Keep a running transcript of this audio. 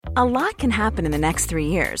A lot can happen in the next 3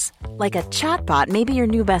 years. Like a chatbot may be your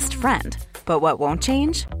new best friend. But what won't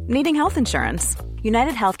change? Needing health insurance.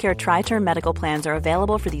 United Healthcare Tri-Term Medical Plans are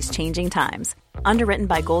available for these changing times. Underwritten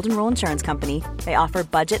by Golden Rule Insurance Company, they offer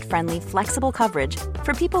budget-friendly, flexible coverage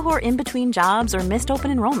for people who are in between jobs or missed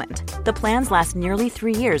open enrollment. The plans last nearly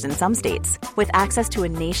 3 years in some states, with access to a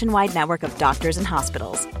nationwide network of doctors and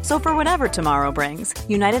hospitals. So for whatever tomorrow brings,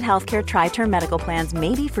 United Healthcare Tri-Term Medical Plans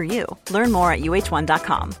may be for you. Learn more at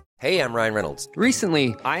uh1.com. Hey, I'm Ryan Reynolds.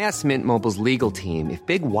 Recently, I asked Mint Mobile's legal team if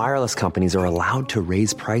big wireless companies are allowed to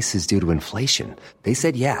raise prices due to inflation. They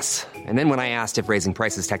said yes. And then when I asked if raising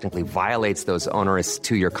prices technically violates those onerous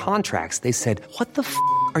 2-year contracts, they said, "What the f***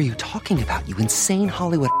 are you talking about, you insane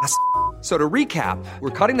Hollywood ass?" So to recap,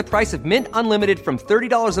 we're cutting the price of Mint Unlimited from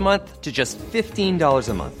 $30 a month to just $15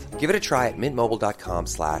 a month. Give it a try at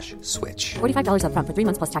mintmobile.com/switch. $45 up front for 3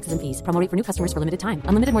 months plus taxes and fees. Promo rate for new customers for limited time.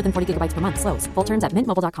 Unlimited more than 40 gigabytes per month. Slows full terms at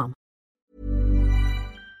mintmobile.com.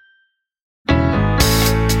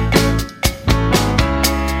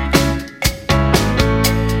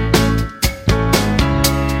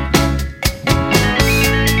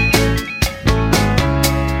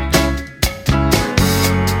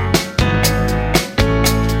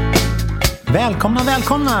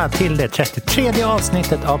 Välkomna till det 33:e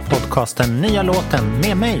avsnittet av podcasten Nya låten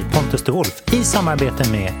med mig, Pontus de Wolf, i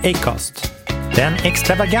samarbete med Acast. Den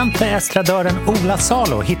extravaganta estradören Ola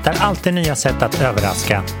Salo hittar alltid nya sätt att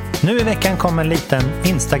överraska. Nu i veckan kommer en liten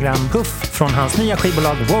Instagram-puff från hans nya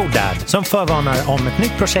skivbolag Wodad som förvarnar om ett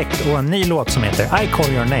nytt projekt och en ny låt som heter I Call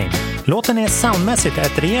Your Name. Låten är soundmässigt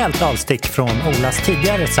ett rejält avstick från Olas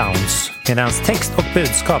tidigare sounds, medan text och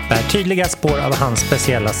budskap är tydliga spår av hans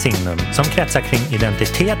speciella signum som kretsar kring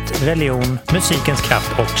identitet, religion, musikens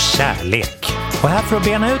kraft och kärlek. Och här för att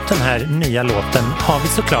bena ut den här nya låten har vi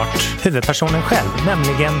såklart huvudpersonen själv,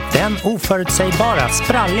 nämligen den oförutsägbara,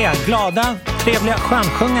 spralliga, glada, trevliga,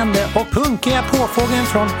 skönsjungande och punkiga påfågeln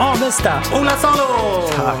från Avesta, Ola Salo!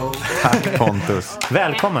 Tack Pontus.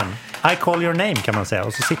 Välkommen. I call your name kan man säga,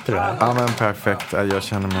 och så sitter du här. Ja men perfekt, jag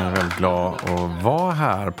känner mig väldigt glad att vara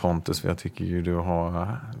här Pontus, för jag tycker ju du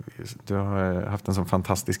har haft en sån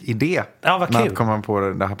fantastisk idé. Ja, vad kul. Med att komma på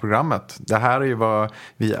det här programmet. Det här är ju vad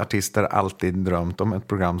vi artister alltid drömt om, ett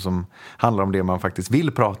program som handlar om det man faktiskt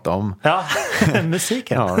vill prata om. Ja,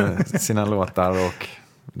 musiken. Ja, sina låtar och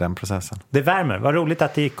den processen. Det värmer, vad roligt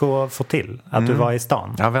att det gick att få till, att du var i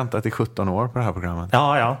stan. Jag har väntat i 17 år på det här programmet.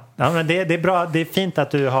 Ja men det är bra, det är fint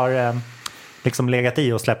att du har liksom legat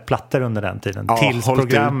i och släppt plattor under den tiden. Ja, tills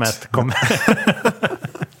programmet kommer.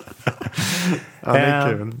 Ja, det är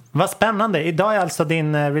kul. Vad spännande, idag är alltså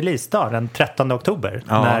din releasedag, den 13 oktober,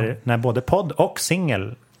 när både podd och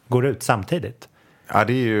singel går ut samtidigt. Ja,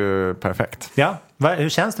 det är ju perfekt. Ja, hur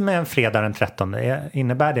känns det med en fredag den 13?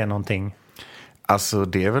 Innebär det någonting? Alltså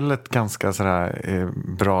det är väl ett ganska sådär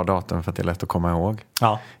bra datum för att det är lätt att komma ihåg.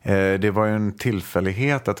 Ja. Det var ju en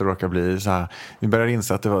tillfällighet att det råkade bli så här. Vi började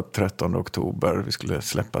inse att det var 13 oktober. Vi skulle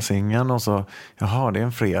släppa singeln och så, jaha det är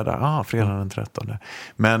en fredag. Ja, fredag den 13.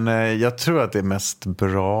 Men jag tror att det är mest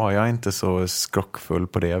bra. Jag är inte så skrockfull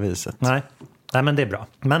på det viset. Nej, men det är bra.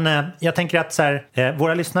 Men jag tänker att så här,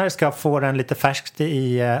 våra lyssnare ska få den lite färskt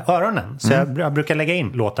i öronen. Så jag brukar lägga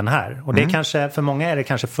in låten här. Och det är kanske, för många är det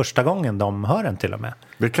kanske första gången de hör den till och med.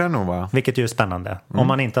 Det kan nog vara. Vilket ju är spännande. Om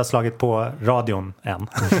man inte har slagit på radion än.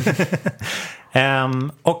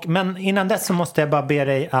 Men innan dess så måste jag bara be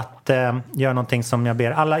dig att göra någonting som jag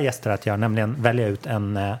ber alla gäster att göra. Nämligen välja ut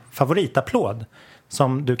en favoritapplåd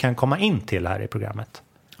som du kan komma in till här i programmet.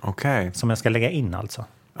 Okej. Som jag ska lägga in alltså.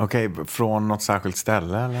 Okej, från något särskilt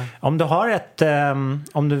ställe eller? Om du har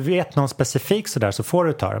om du vet någon specifik sådär så får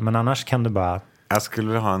du ta det, men annars kan du bara... Jag skulle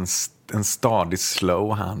vilja ha en stadig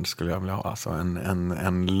slow hand skulle jag vilja ha, alltså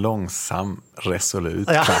en långsam resolut.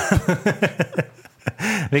 Ja.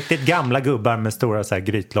 Riktigt gamla gubbar med stora så här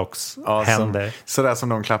grytlockshänder. Sådär som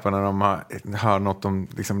de klappar när de hör något de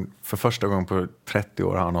liksom, för första gången på 30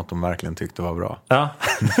 år har något de verkligen tyckte var bra. Ja.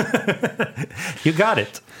 You got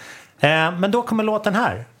it. Men då kommer låten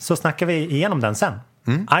här, så snackar vi igenom den sen.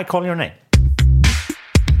 I Call Your Name.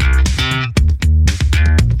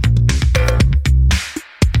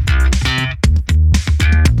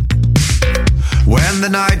 When the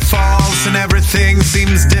night falls and everything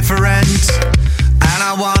seems different, and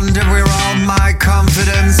I wonder where all my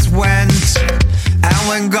confidence went, and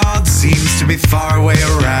when God seems to be far away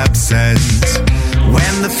or absent,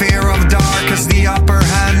 when the fear of dark has the upper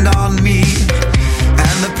hand on me,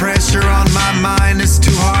 and the pressure on my mind is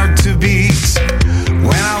too hard to beat,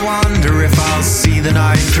 when I wonder if I'll see the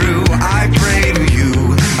night through, I pray to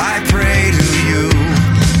you, I pray to you.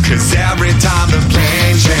 'Cause every time the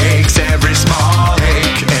plane shakes, every small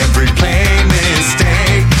ache,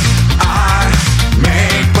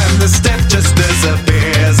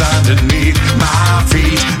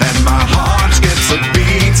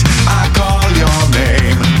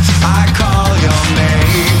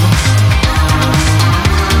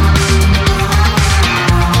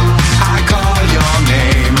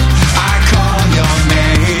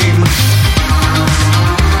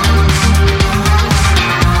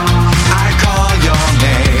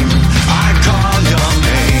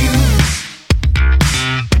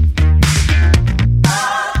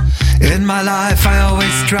 my life I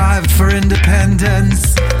always strived for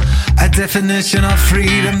independence, a definition of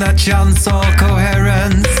freedom that shunts all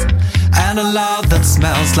coherence, and a love that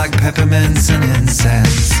smells like peppermints and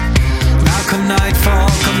incense. Now come nightfall,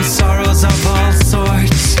 come sorrows of all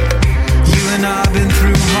sorts. You and I've been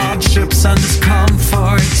through hardships and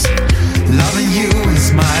discomfort. Loving you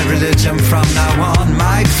is my religion from now on.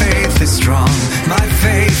 My faith is strong, my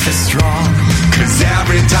faith is strong. 'Cause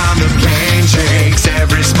every time the plane shakes,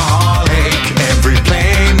 every small ache, every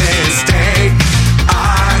plain mistake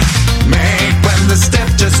I make when the step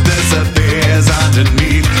just disappears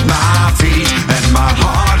underneath my feet and my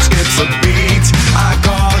heart skips a beat, I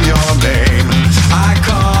call your name, I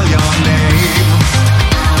call your name.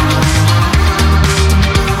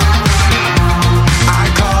 I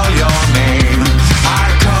call your name, I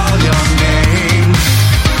call your name.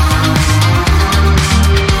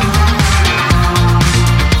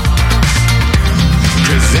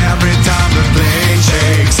 'Cause every time the plane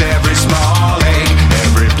shakes, every small ache,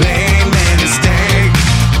 every plain mistake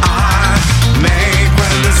I make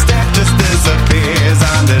when the step just disappears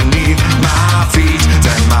underneath my feet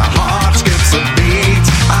and my heart skips a beat,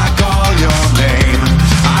 I call your name,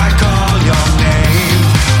 I call your name.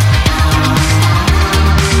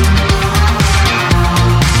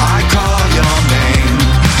 I call your name,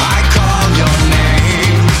 I call your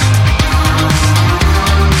name.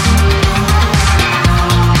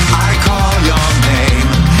 I call your name,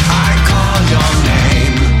 I call your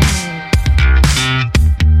name.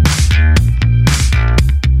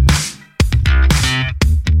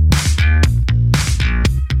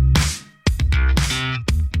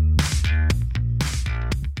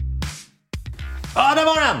 Ja, det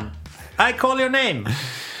var den! I call your name.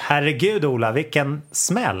 Herregud, Ola, vilken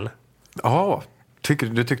smäll. Ja,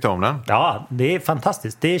 du tyckte om den? Ja, det är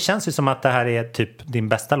fantastiskt. Det känns ju som att det här är typ din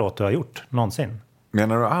bästa låt du har gjort någonsin.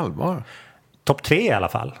 Menar du allvar? Topp 3 i alla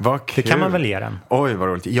fall. Vad kul. Det kan man väl ge den. Oj, vad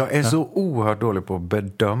roligt. Jag är så oerhört dålig på att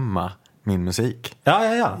bedöma min musik.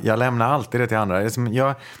 Ja. Jag lämnar alltid det till andra.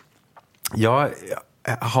 Jag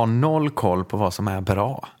har noll koll på vad som är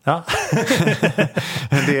bra. Ja.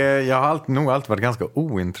 Jag har nog alltid varit ganska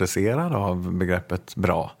ointresserad av begreppet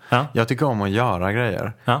bra. Ja. Jag tycker om att göra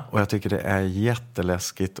grejer. Ja. Och jag tycker det är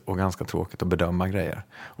jätteläskigt och ganska tråkigt att bedöma grejer.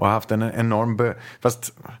 Och har haft en enorm...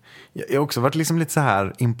 Fast jag har också varit liksom lite så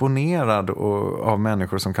här imponerad av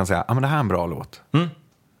människor som kan säga men det här är en bra låt. Mm.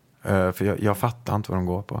 För jag fattar inte vad de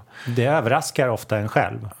går på. Det överraskar ofta en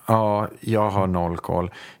själv. Ja, jag har noll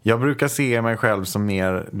koll. Jag brukar se mig själv som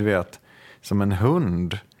mer, du vet, som en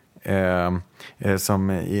hund.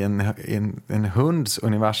 Som i en hunds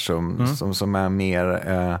universum. Som är mer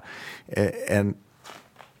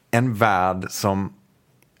en värld som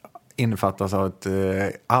innefattas av ett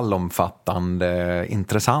allomfattande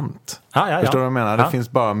intressant. Ja. Förstår du vad jag menar? Ja. Det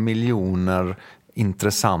finns bara miljoner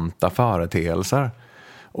intressanta företeelser.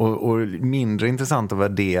 Och mindre intressant att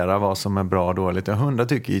värdera vad som är bra och dåligt. Hundar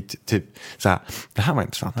tycker ju typ så här, det här var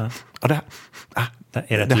intressant. Ja. Och det här,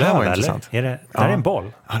 är det ett löv eller? Är det är en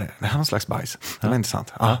boll? Ja, det här var en slags bajs. Det var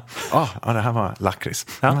intressant. Ja, det här var lakrits.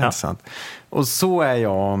 Det var intressant. Och så är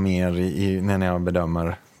jag mer när jag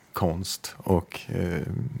bedömer konst och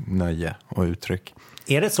nöje och uttryck.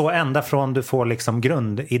 Är det så ända från du får liksom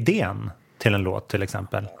grundidén till en låt till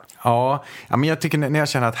exempel? Ja, men jag tycker när jag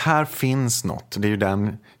känner att här finns något, det är ju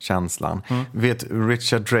den känslan. Vet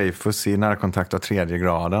Richard Dreyfuss i Närkontakt av 3:e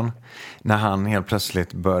graden, när han helt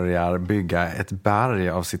plötsligt börjar bygga ett berg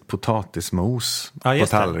av sitt potatismos på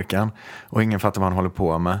tallriken och ingen fattar vad han håller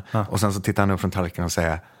på med. Och sen så tittar han upp från tallriken och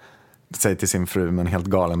säger till sin fru med en helt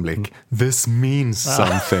galen blick, this means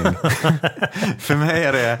something. För mig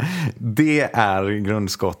är det är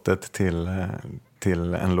grundskottet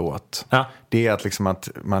till en låt. Ja. Det är att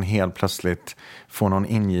man helt plötsligt får någon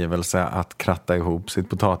ingivelse att kratta ihop sitt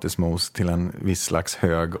potatismos till en viss slags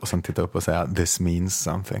hög och sen titta upp och säga this means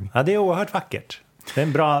something. Ja, det är oerhört vackert. Det är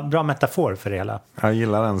en bra metafor för det hela. Jag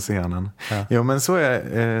gillar den scenen. Ja. Jo, men så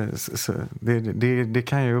är det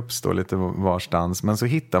kan ju uppstå lite varstans, men så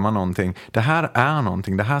hittar man någonting. Det här är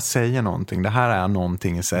någonting, det här säger någonting, det här är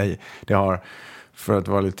någonting i sig. Det har, för att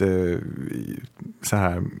vara lite så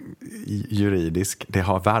här juridisk, det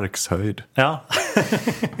har verkshöjd. Ja.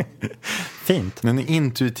 Fint. En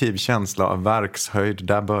intuitiv känsla av verkshöjd,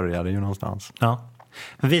 där börjar det ju någonstans. Ja.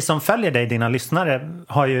 Vi som följer dig, dina lyssnare,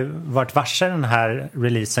 har ju varit varse den här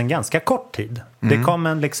releasen ganska kort tid. Det kom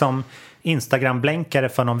en Instagram-blänkare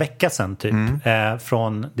för någon vecka sedan typ,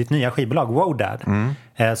 från ditt nya skivbolag Wow Dad.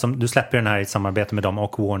 Som du släpper den här i samarbete med dem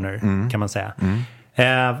och Warner, kan man säga.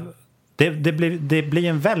 Det blir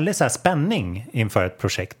en väldigt så här spänning inför ett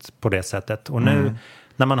projekt på det sättet. Och nu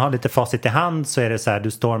när man har lite facit i hand så är det så här,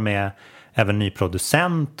 du står med även ny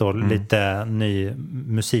producent och lite ny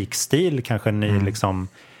musikstil, kanske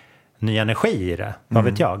ny energi i det, vad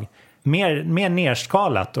vet jag. Mer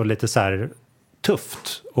nerskalat och lite så här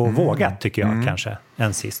tufft och vågat tycker jag kanske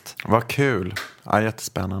än sist. Vad kul. Ja,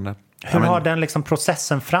 jättespännande. Hur har den liksom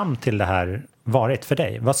processen fram till det här varit för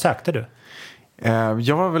dig? Vad sökte du?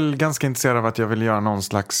 Jag var väl ganska intresserad av att jag ville göra någon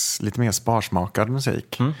slags lite mer sparsmakad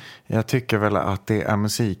musik. Jag tycker väl att det är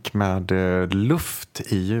musik med luft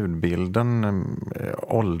i ljudbilden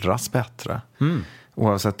åldras bättre.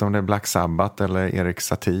 Oavsett om det är Black Sabbath eller Erik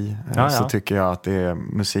Satie så tycker jag att det är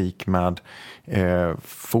musik med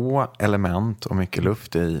få element och mycket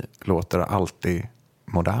luft i låter alltid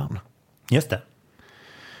modern. Just det.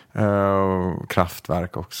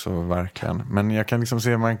 Kraftverk också, verkligen. Men jag kan liksom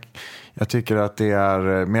se, jag tycker att det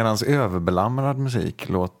är, medans överbelamrad musik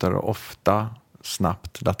låter ofta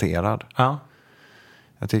snabbt daterad. Ja.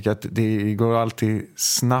 Jag tycker att det går alltid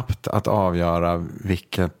snabbt att avgöra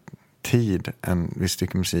vilken tid en viss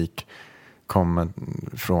stycke musik kommer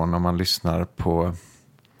från när man lyssnar på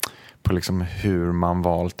liksom hur man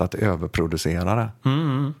valt att överproducera det.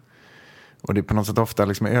 Och det är på något sätt ofta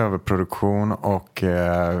liksom överproduktion och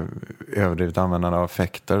överdrivet användande av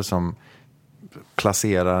effekter som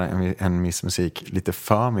placerar en viss musik lite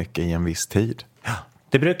för mycket i en viss tid. Ja.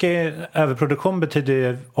 Det överproduktion betyder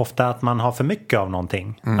ju ofta att man har för mycket av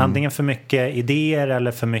någonting. Antingen för mycket idéer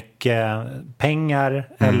eller för mycket pengar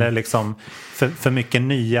eller liksom för mycket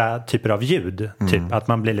nya typer av ljud. Typ att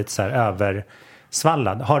man blir lite så här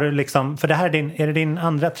översvallad. Har du liksom, för det här är det din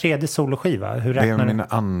tredje soloskiva? Hur räknar det är min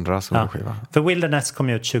andra soloskiva. Ja. För Wilderness kom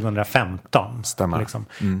ut 2015. Stämmer. Liksom.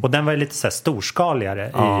 Och den var ju lite så här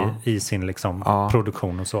storskaligare i sin liksom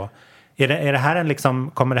produktion och så. Är det här en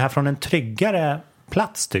liksom, kommer det här från en tryggare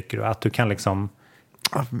plats tycker du? Att du kan liksom...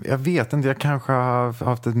 Jag vet inte, jag kanske har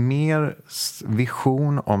haft ett mer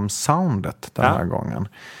vision om soundet den här gången.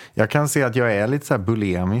 Jag kan se att jag är lite så här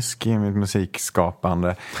bulemisk i mitt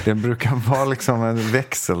musikskapande. Det brukar vara liksom ett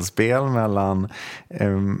växelspel mellan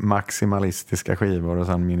maximalistiska skivor och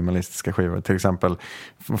sen minimalistiska skivor. Till exempel,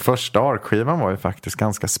 första Ark-skivan var ju faktiskt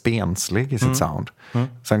ganska spenslig i sitt sound.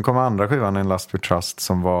 Sen kom andra skivan, In Lust We Trust,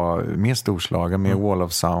 som var mer storslagen, mer wall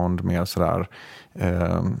of sound, mer sådär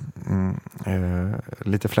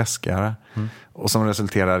lite fläskigare. Och som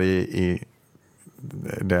resulterar i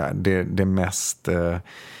det mest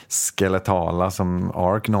skeletala som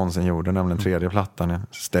Ark någonsin gjorde, nämligen tredje plattan,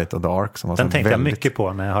 State of the Ark, som var den så tänkte väldigt... jag mycket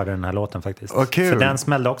på när jag hörde den här låten faktiskt. För den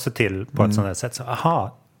smällde också till på ett sånt här sätt. Så,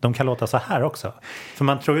 aha, de kan låta så här också. För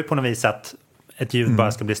man tror ju på något vis att ett ljud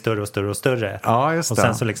bara ska bli större och större och större. Ja, just det. Och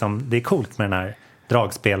sen så liksom, det är coolt med den här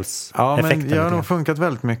dragspelseffekten. Ja, men jag har nog funkat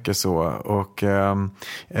väldigt mycket så. Och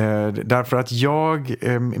därför att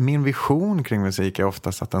min vision kring musik är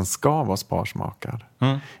oftast att den ska vara sparsmakad.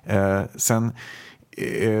 Sen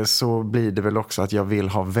så blir det väl också att jag vill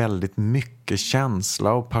ha väldigt mycket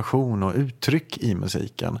känsla och passion och uttryck i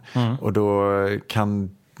musiken. Och då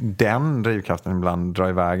kan den drivkraften ibland dra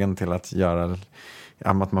i vägen till att göra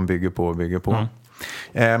att man bygger på.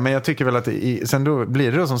 Men jag tycker väl att sen då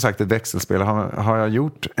blir det då som sagt ett växelspel. Har jag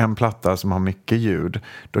gjort en platta som har mycket ljud,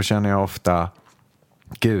 då känner jag ofta,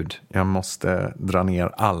 gud, jag måste dra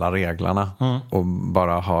ner alla reglerna och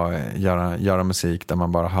bara göra musik där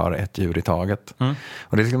man bara hör ett ljud i taget.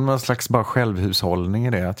 Och det är liksom någon slags bara självhushållning i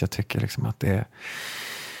det, att jag tycker liksom att det är,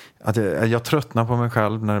 att jag tröttnar på mig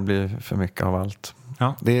själv när det blir för mycket av allt.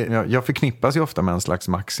 Ja. Jag förknippas ju ofta med en slags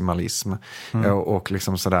maximalism och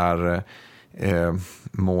liksom sådär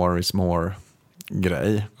more is more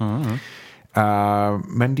grej.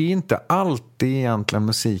 Men det är inte alltid egentligen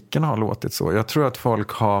musiken har låtit så. Jag tror att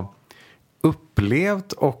folk har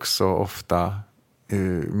upplevt också ofta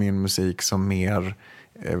min musik som mer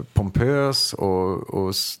pompös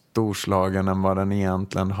och storslagen än vad den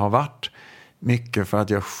egentligen har varit. Mycket för att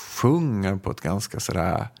jag sjunger på ett ganska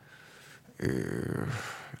sådär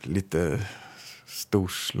lite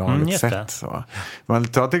storslaget sätt. Så. Man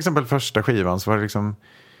tar till exempel första skivan, så var det liksom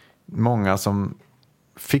många som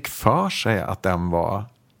fick för sig att den var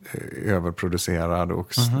överproducerad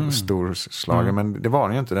och storslagen. Men det var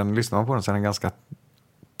den ju inte. Den lyssnar man på den så är den ganska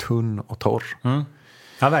tunn och torr.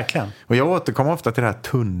 Ja, verkligen. Och jag återkommer ofta till det här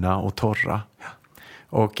tunna och torra.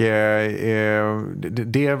 Och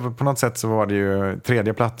det på något sätt så var det ju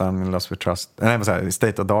tredje plattan, Lost We Trust,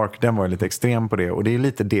 State of Dark, den var ju lite extrem på det. Och det är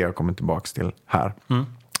lite det jag kommer tillbaka till här.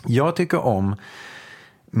 Jag tycker om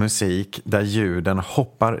musik där ljuden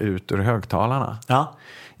hoppar ut ur högtalarna. Ja.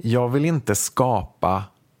 Jag vill inte skapa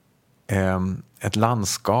ett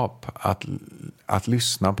landskap att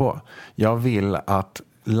lyssna på. Jag vill att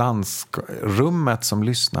rummet som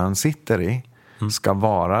lyssnaren sitter i ska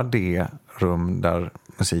vara det rum där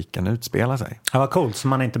musiken utspelar sig. Ja, vad coolt, så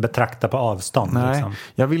man inte betraktar på avstånd. Nej, liksom.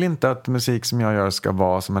 Jag vill inte att musik som jag gör ska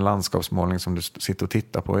vara som en landskapsmålning som du sitter och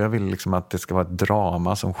tittar på. Jag vill liksom att det ska vara ett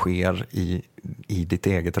drama som sker i ditt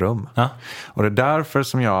eget rum. Ja. Och det är därför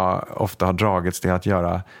som jag ofta har dragits till att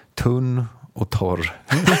göra tunn och torr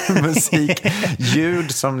musik.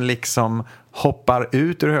 Ljud som liksom hoppar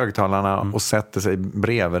ut ur högtalarna och sätter sig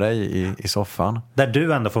bredvid dig i soffan. Där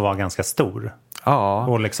du ändå får vara ganska stor. Ja,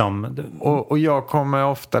 Och, liksom... och jag kommer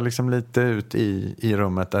ofta liksom lite ut i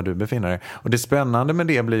rummet där du befinner dig. Och det spännande med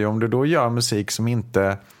det blir ju om du då gör musik som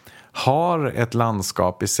inte har ett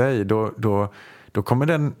landskap i sig, då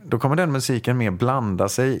kommer den musiken mer blanda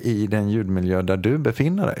sig i den ljudmiljö där du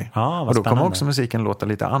befinner dig. Ja, och då kommer också musiken låta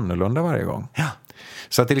lite annorlunda varje gång. Ja.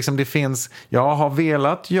 Så att det finns, jag har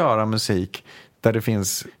velat göra musik där det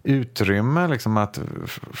finns utrymme liksom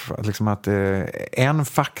att en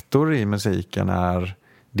faktor i musiken är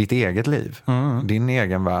ditt eget liv, din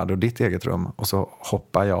egen värld och ditt eget rum, och så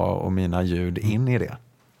hoppar jag och mina ljud in i det.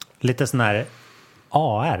 Lite sån här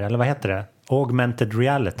AR, eller vad heter det? Augmented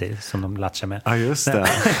reality som de latchar med. Ja, just det.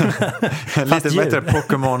 Lite bättre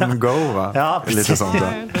Pokémon Go, va? Ja, lite sånt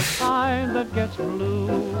där.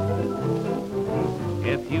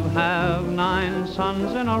 If you have 9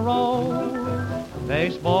 sons in a row,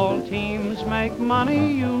 baseball teams make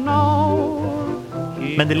money, you know.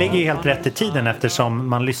 Men det ligger ju helt rätt i tiden eftersom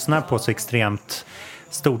man lyssnar på så extremt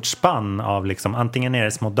stort spann av liksom, antingen är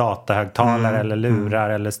det små datahögtalare eller lurar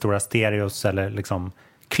eller stora stereos eller liksom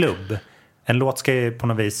klubb. En låt ska ju på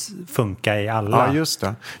något vis funka i alla. Ja, just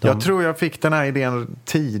det. Jag tror jag fick den här idén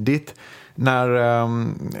tidigt när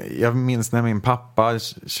jag minns när min pappa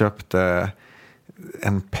köpte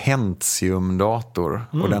en Pentium-dator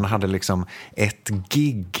och den hade liksom 1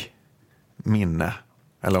 gig minne.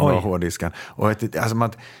 Eller om det var hårddisken. Och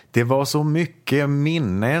det var så mycket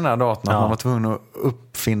minne i den här datorn att man var tvungen att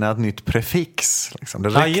uppfinna ett nytt prefix. Liksom. Det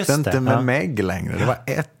räckte inte med meg längre. Det var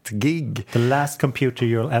 1 gig. The last computer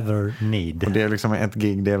you'll ever need. Och det är liksom 1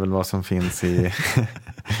 gig, det är väl vad som finns i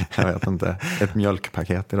jag vet inte, ett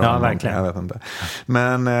mjölkpaket idag. Ja, verkligen. Jag vet inte.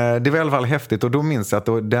 Men det var i alla fall häftigt. Och då minns jag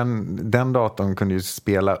att den datorn kunde ju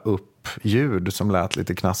spela upp ljud som lät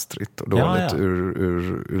lite knastrigt och dåligt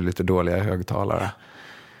ur lite dåliga högtalare.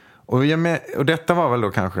 Och detta var väl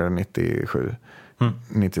då kanske 97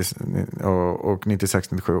 och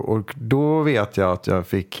 96-97. Och då vet jag att jag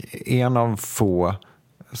fick en av få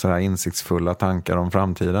sådär insiktsfulla tankar om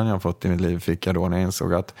framtiden jag fått i mitt liv, fick jag då när jag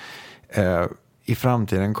insåg att i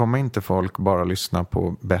framtiden kommer inte folk bara lyssna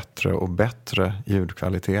på bättre och bättre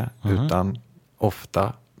ljudkvalitet utan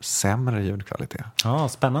ofta sämre ljudkvalitet. Ja,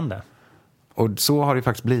 spännande. Och så har det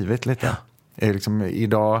faktiskt blivit lite. Ja. Liksom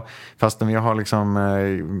idag, fastän vi har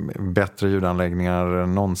liksom bättre ljudanläggningar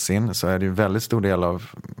än någonsin, så är det ju väldigt stor del av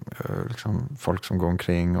liksom folk som går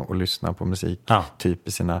omkring och lyssnar på musik typ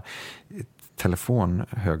i sina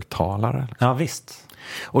telefonhögtalare. Ja, visst.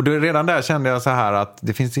 Och då, redan där kände jag så här att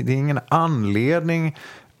det är ingen anledning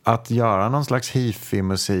att göra någon slags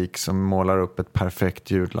hifi-musik som målar upp ett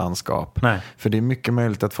perfekt ljudlandskap. Nej. För det är mycket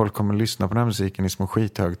möjligt att folk kommer att lyssna på den här musiken i små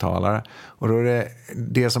skithögtalare. Och då är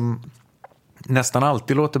det som nästan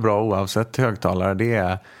alltid låter bra oavsett högtalare, det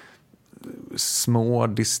är små,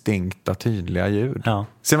 distinkta, tydliga ljud. Ja.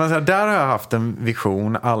 Så man säger, där har jag haft en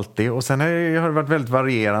vision alltid, och sen har det varit väldigt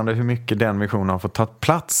varierande hur mycket den visionen har fått ta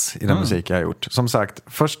plats i den musik jag har gjort. Som sagt,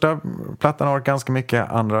 första plattan har varit ganska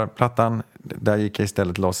mycket, andra plattan, där gick jag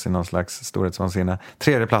istället loss i någon slags storhetsvansinne.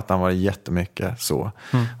 Tredje plattan var det jättemycket så.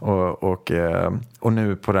 Och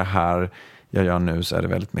nu på det här jag gör nu så är det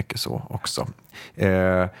väldigt mycket så också.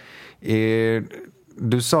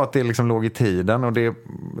 Du sa att det liksom låg i tiden, och det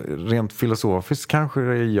rent filosofiskt kanske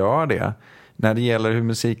det gör det. När det gäller hur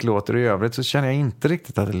musik låter i övrigt så känner jag inte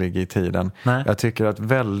riktigt att det ligger i tiden. Nej. Jag tycker att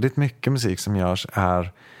väldigt mycket musik som görs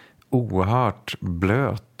är oerhört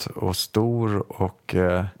blöt och stor, och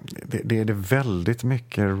det är väldigt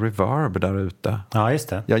mycket reverb där ute. Ja, just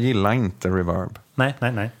det. Jag gillar inte reverb. Nej.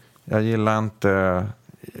 Jag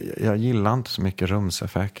gillar inte så mycket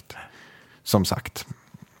rumseffekt, som sagt.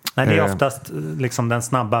 Nej, det är oftast liksom den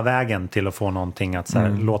snabba vägen till att få någonting att så här,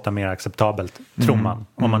 låta mer acceptabelt, tror man,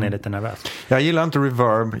 om man är lite nervös. Jag gillar inte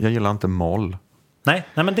reverb, jag gillar inte moll. Nej,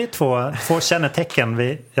 men det är två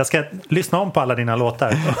kännetecken. Jag ska lyssna om på alla dina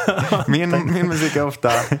låtar. Min musik är ofta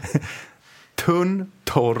tunn,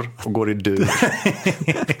 torr och går i dur.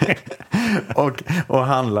 och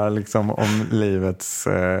handlar liksom om livets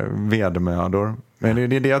vedermödor. Men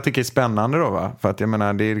det är det jag tycker är spännande då, va? För att jag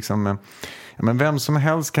menar, det är liksom... Men vem som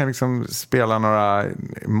helst kan liksom spela några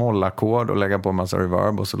mollackord och lägga på en massa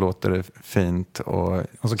reverb, och så låter det fint och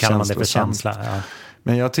så kallar man det för känsla. Ja.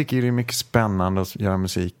 Men jag tycker det är mycket spännande att göra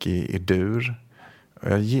musik i dur.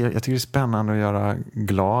 Jag tycker det är spännande att göra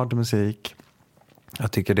glad musik.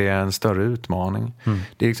 Jag tycker det är en större utmaning.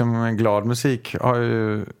 Det är liksom en glad musik.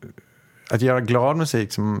 Att göra glad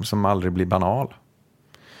musik som aldrig blir banal.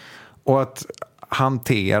 Och att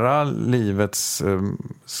hantera livets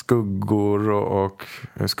skuggor och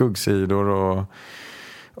skuggsidor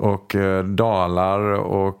och dalar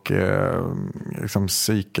och liksom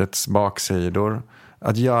psykets baksidor.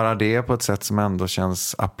 Att göra det på ett sätt som ändå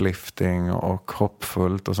känns uplifting och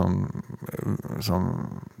hoppfullt och som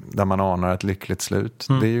där man anar ett lyckligt slut.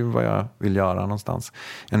 Det är ju vad jag vill göra någonstans.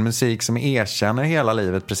 En musik som erkänner hela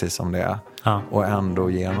livet precis som det är. Ja. Och ändå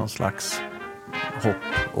ger någon slags hopp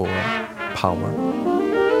och power.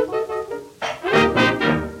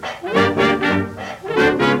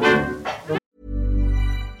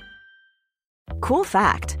 Cool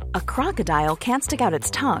fact, a crocodile can't stick out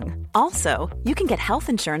its tongue. Also, you can get health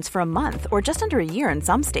insurance for a month or just under a year in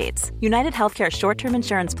some states. United Healthcare short-term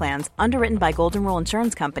insurance plans, underwritten by Golden Rule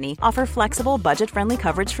Insurance Company, offer flexible, budget-friendly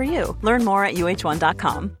coverage for you. Learn more at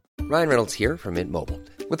uh1.com. Ryan Reynolds here from Mint Mobile.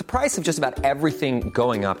 With the price of just about everything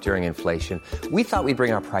going up during inflation, we thought we'd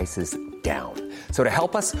bring our prices down. So to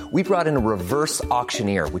help us, we brought in a reverse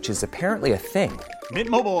auctioneer, which is apparently a thing. Mint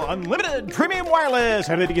Mobile Unlimited Premium Wireless.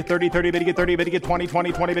 How to get 30, 30, bit to get 30, bit to get 20,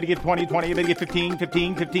 20, 20, bit to get 20, 20, bit to get 15,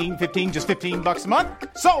 15, 15, 15, just $15 a month?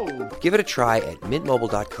 Sold! Give it a try at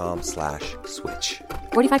mintmobile.com/switch.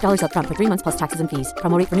 $45 up front for 3 months plus taxes and fees.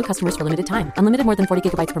 Promo rate for new customers for limited time. Unlimited more than 40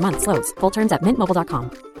 gigabytes per month. Slows full terms at mintmobile.com.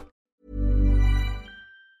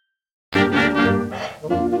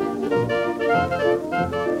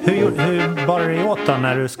 Hur bar det åt då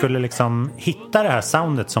när du skulle liksom hitta det här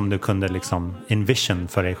soundet som du kunde liksom envision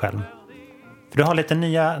för dig själv? För du har lite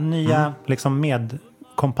nya liksom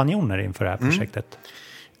medkompanjoner inför det här projektet.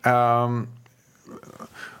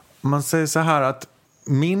 Man säger så här att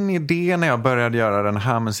min idé när jag började göra den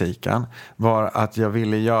här musiken var att jag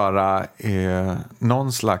ville göra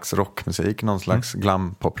någon slags rockmusik, någon slags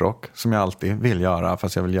glam poprock som jag alltid vill göra,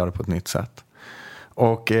 fast jag vill göra det på ett nytt sätt.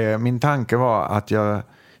 Och min tanke var att jag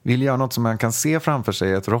vill göra något som man kan se framför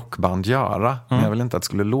sig ett rockband göra. Men jag vill inte att det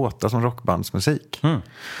skulle låta som rockbandsmusik.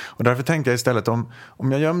 Och därför tänkte jag istället om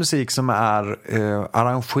jag gör musik som är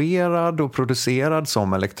arrangerad och producerad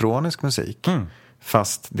som elektronisk musik.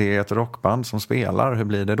 Fast det är ett rockband som spelar, hur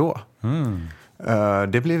blir det då?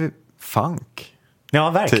 Det blir funk. Ja,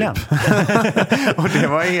 verkligen. Typ. Och det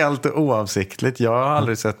var helt oavsiktligt. Jag har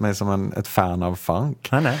aldrig sett mig som ett fan av funk.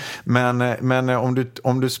 Nej. Men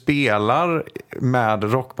om du spelar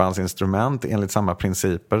med rockbandsinstrument enligt samma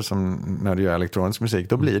principer som när du gör elektronisk musik,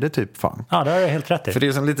 då blir det typ funk. Ja, det har du helt rätt i. För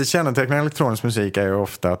det som lite kännetecknar elektronisk musik är ju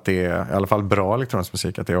ofta att det är, i alla fall bra elektronisk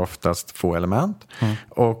musik, att det är oftast få element.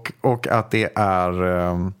 Och att det är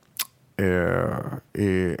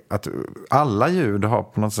att alla ljud har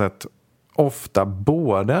på något sätt ofta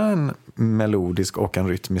både en melodisk och en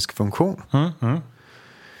rytmisk funktion.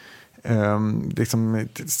 Det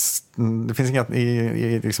finns inget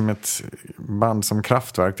i liksom ett band som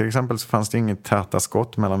Kraftwerk till exempel, så fanns det inget täta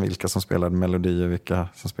skott mellan vilka som spelade melodi och vilka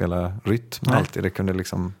som spelade rytm. Alltid det kunde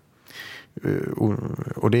liksom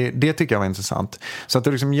och det tycker jag var intressant. Så att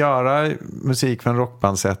liksom göra musik för en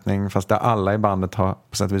rockbandsättning fast där alla i bandet har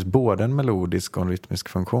på sätt och vis både en melodisk och en rytmisk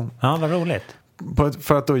funktion. Ja, vad roligt.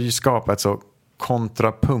 För att då skapa ett så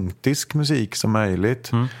kontrapunktisk musik som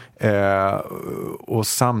möjligt och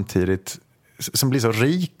samtidigt som blir så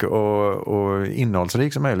rik och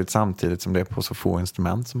innehållsrik som möjligt samtidigt som det är på så få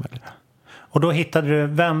instrument som möjligt. Och då hittade du,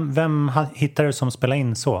 vem hittade du som spelar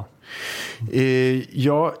in så?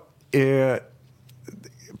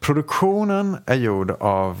 Produktionen är gjord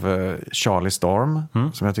av Charlie Storm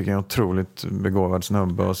som jag tycker är en otroligt begåvad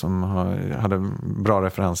snubbe och som hade bra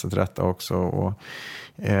referenser till detta också. Och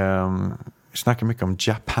snackar mycket om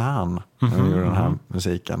Japan när vi gjorde den här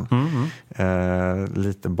musiken.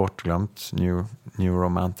 Lite bortglömt New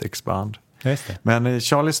Romantics band. Just det. Men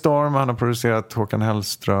Charlie Storm, han har producerat Håkan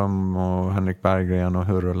Hellström och Henrik Berggren och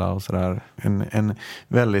Hurula och sådär. En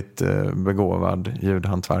väldigt begåvad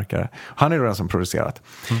ljudhantverkare. Han är den som producerat.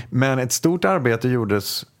 Men ett stort arbete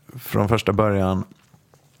gjordes från första början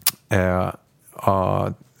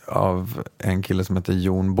av en kille som heter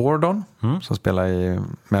Jon Bordon som spelar i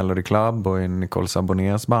Melody Club och i Nicole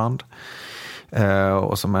Sabonets band.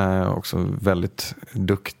 Och som är också väldigt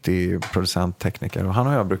duktig producenttekniker. Och han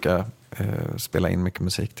och jag brukar spela in mycket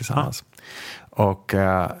musik tillsammans. Och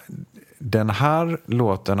den här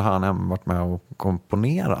låten har han även varit med och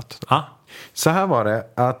komponerat. Så här var det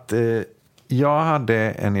att jag hade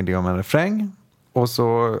en idé om en refräng och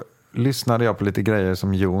så lyssnade jag på lite grejer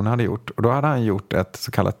som Jon hade gjort. Och då hade han gjort ett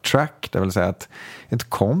så kallat track, det vill säga ett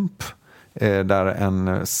komp där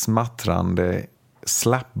en smattrande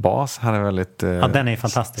slapbas hade väldigt den är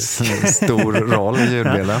fantastisk. Stor roll i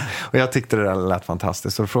ljudbilden. Och jag tyckte det där lät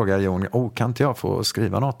fantastiskt. Så frågade jag Jon, kan inte jag få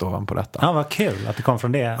skriva något ovanpå detta? Ja, vad kul att det kom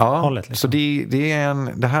från det hållet. Liksom. Så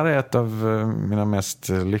det här är ett av mina mest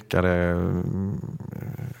lyckade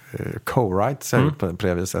co-writes på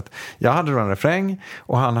det viset. Jag hade då en refräng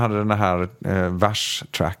och han hade den här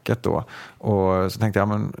verstracket då. Och så tänkte jag,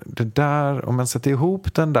 men det där, om man sätter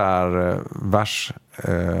ihop den där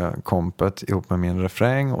verskompet ihop med min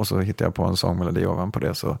refräng och så hittar jag på en sångmelodi ovanpå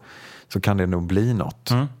det så kan det nog bli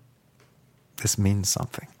något. This means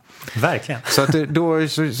something. Verkligen. Så att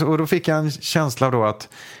då fick jag en känsla då att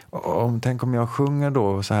tänk om jag sjunger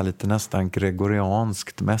då så här lite nästan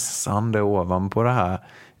gregorianskt mässande ovanpå det här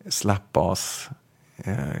slapbas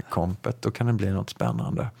kompet, då kan det bli något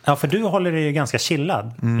spännande. Ja, för du håller dig ju ganska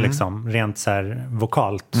chillad liksom, rent så här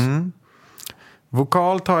vokalt.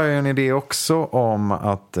 Vokalt har jag en idé också om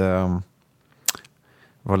att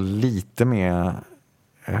vara lite mer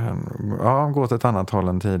gå åt ett annat håll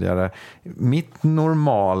än tidigare. Mitt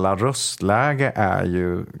normala röstläge är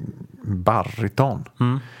ju bariton.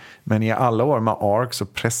 Men i alla år med ARK så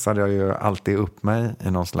pressade jag ju alltid upp mig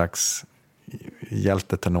i någon slags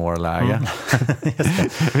hjältetenorläge.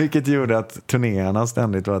 Vilket gjorde att turnéerna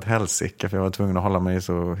ständigt var ett helsike, för jag var tvungen att hålla mig i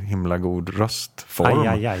så himla god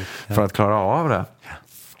röstform för att klara av det.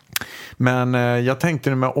 Men jag tänkte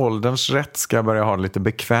nu med ålderns rätt ska jag börja ha det lite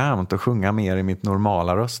bekvämt och sjunga mer i mitt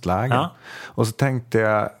normala röstläge. Ja. Och så tänkte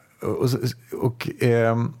jag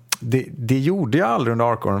det gjorde jag aldrig under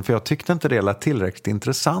ARK-åren, för jag tyckte inte det lät tillräckligt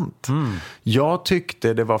intressant. Jag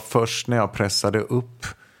tyckte det var först när jag pressade upp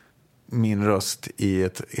min röst i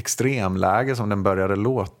ett extremläge som den började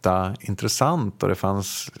låta intressant och det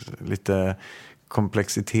fanns lite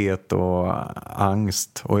komplexitet och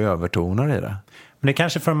angst och övertoner i det. Men det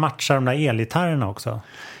kanske för att matcha de där elgitarrerna också.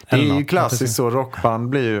 Det är ju klassiskt så, rockband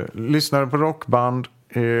blir ju, lyssnade på rockband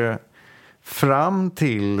fram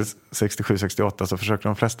till 67-68 så försökte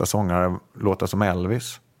de flesta sångare låta som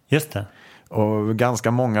Elvis. Just det. Och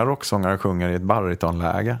ganska många rocksångare sjunger i ett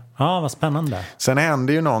baritonläge. Ja, vad spännande. Sen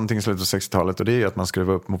hände ju någonting i slutet av 60-talet och det är ju att man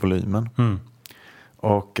skruvar upp volymen.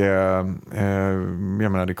 Och jag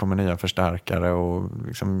menar, det kommer nya förstärkare och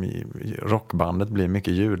liksom, rockbandet blir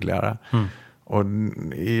mycket ljudligare. Och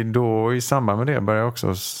i samband med det börjar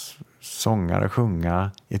också sångare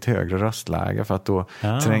sjunga i ett högre röstläge, för att då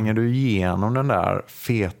tränger du igenom den där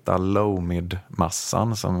feta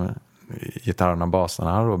low-mid-massan som gitarrerna och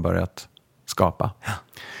basarna har då börjat skapa. Ja.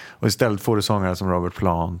 Och istället får du sångare som Robert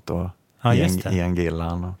Plant och Ian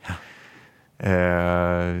Gillan.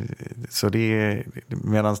 Så det är,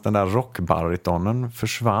 medan den där rockbaritonen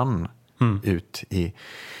försvann ut i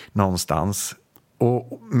någonstans.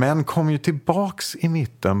 Men kom ju tillbaks i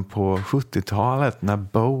mitten på 70-talet när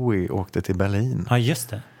Bowie åkte till Berlin. Ja, just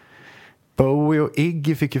det. Bowie och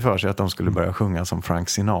Iggy fick ju för sig att de skulle börja sjunga som Frank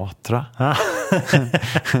Sinatra.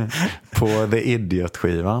 På The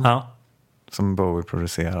Idiot-skivan som Bowie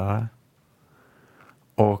producerade.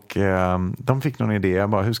 Och de fick någon idé,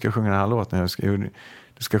 bara, hur ska jag sjunga den här låten?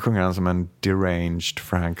 Du ska sjunga den som en deranged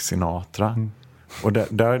Frank Sinatra.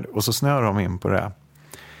 Och så snör de in på det.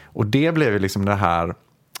 Och det blev ju liksom det här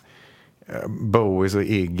Bowies och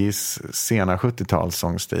Iggys sena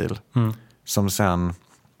 70-talssångstil som sen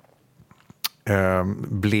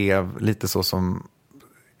blev lite så som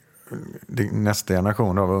nästa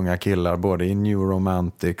generation av unga killar både i New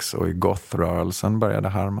Romantics och i goth-rörelsen började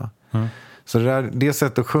härma. Så det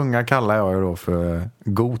sättet att sjunga kallar jag ju då för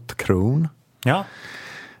gotkron. Ja.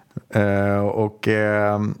 Och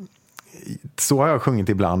så har jag sjungit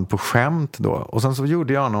ibland på skämt då. Och sen så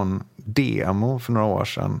gjorde jag någon demo för några år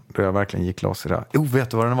sedan då jag verkligen gick loss i det.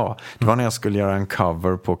 Vet du vad den var? Det var när jag skulle göra en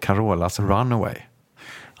cover på Carolas Runaway.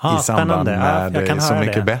 I samband med Så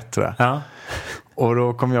mycket bättre. Ja. Och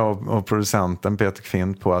då kom jag och producenten Peter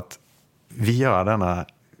Kvint på att vi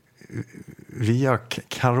gör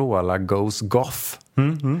Carola Goes Goth.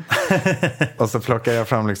 Och så plockar jag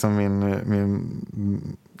fram liksom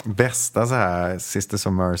min bästa så här Sisters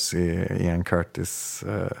of Mercy, Ian Curtis,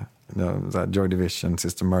 Joy Division,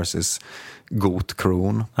 Sister Mercy's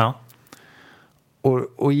gotkron. Ja.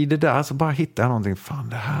 Och i det där så bara hittade jag någonting, fan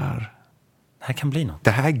det här kan bli något.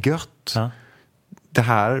 Det här är gött. Ja. Det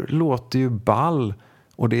här låter ju ball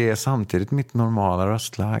och det är samtidigt mitt normala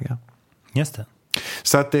röstläge. Just det.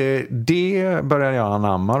 Så att det börjar jag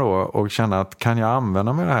anamma då och känna att kan jag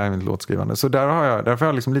använda mig det här i mitt låtskrivande. Så därför har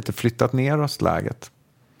jag liksom lite flyttat ner röstläget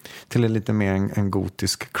till lite mer en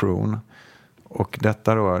gotisk croon. Och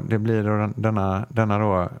detta då, det blir då denna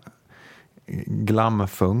då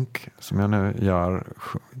glamfunk som jag nu gör.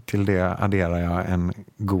 Till det adderar jag en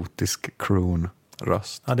gotisk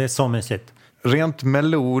croon-röst. Ja, det är så mysigt. Rent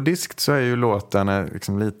melodiskt så är ju låten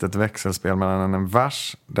liksom lite ett växelspel mellan en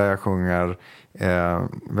vers där jag sjunger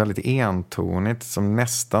väldigt entonigt, som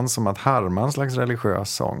nästan som att härma en slags religiös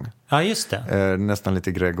sång. Ja, just det. Nästan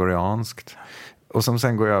lite gregorianskt. Och som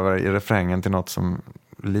sen går över i refrängen till något som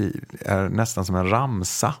är nästan som en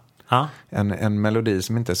ramsa. Ja. En melodi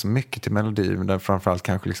som inte är så mycket till melodi, där framförallt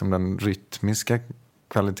kanske liksom den rytmiska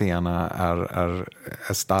kvaliteterna är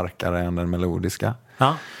starkare än den melodiska.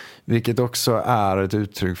 Ja. Vilket också är ett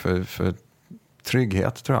uttryck för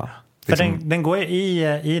trygghet, tror jag. För Liksom, den går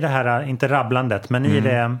i det här, inte rabblandet, men i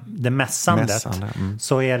det mässandet.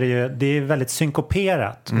 Så är det är väldigt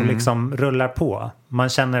synkoperat och liksom rullar på. Man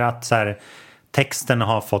känner att så här, texten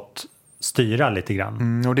har fått styra lite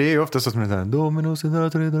grann. Och det är ju ofta så som det är Dominus, det där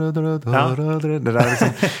liksom,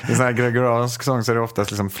 i sån här gregoriansk sång så är det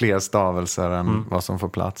oftast liksom fler stavelser än vad som får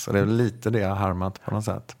plats. Och det är lite det jag har harmat på något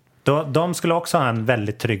sätt. De skulle också ha en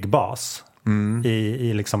väldigt trygg bas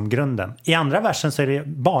i liksom grunden. I andra versen så är det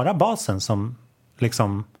bara basen som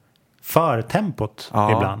liksom för tempot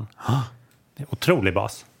ibland. Det är otrolig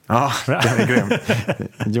bas. Ja, den är grym.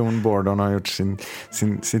 Jon Bordon har gjort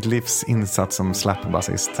sitt livs insats som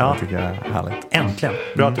slapbasist. Ja. Det tycker jag är härligt. Äntligen.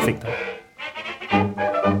 Bra att du fick det.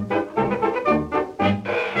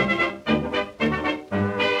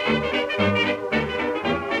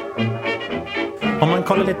 Om man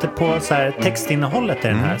kollar lite på så här textinnehållet i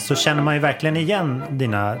den här så känner man ju verkligen igen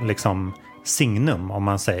dina liksom signum, om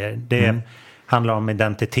man säger. Det handlar om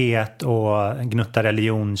identitet och gnutta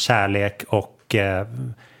religion, kärlek och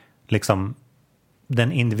liksom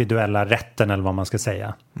den individuella rätten, eller vad man ska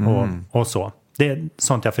säga. Och så. Det är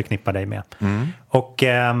sånt jag förknippar dig med. Och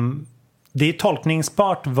det är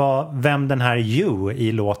tolkningsbart vem den här you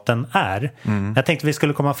i låten är. Jag tänkte vi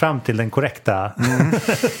skulle komma fram till den korrekta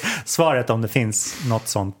svaret, om det finns något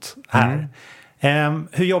sånt här.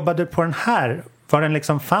 Hur jobbade du på den här? Var den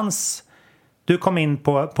liksom fanns... Du kom in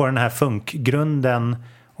på den här funkgrunden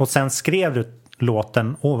och sen skrev du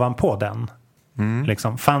låten ovanpå den.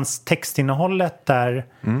 Liksom. Fanns textinnehållet där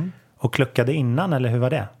och kluckade innan, eller hur var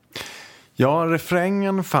det? Ja,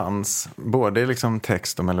 refrängen fanns både liksom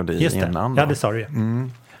text och melodi innan. Ja, det sa du ju.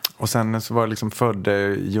 Och sen så var det liksom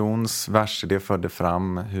Jons vers, det födde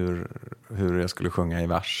fram hur jag skulle sjunga i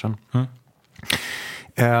versen.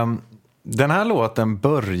 Den här låten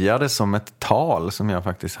började som ett tal som jag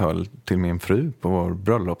faktiskt höll till min fru på vår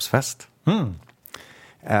bröllopsfest.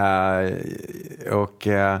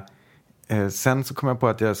 Sen så kom jag på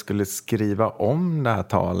att jag skulle skriva om det här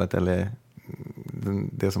talet, eller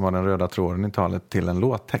det som var den röda tråden i talet, till en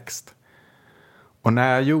låttext. Och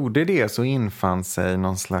när jag gjorde det så infann sig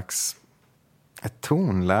någon slags ett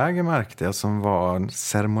tonläge, märkte jag, som var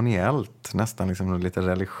ceremoniellt, nästan liksom lite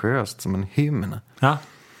religiöst, som en hymn. Ja.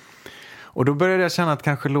 Och då började jag känna att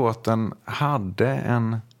kanske låten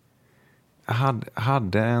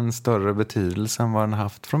hade en större betydelse än vad den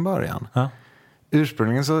haft från början. Ja.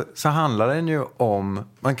 Ursprungligen så handlar den ju om,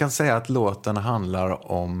 man kan säga att låten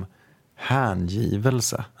handlar om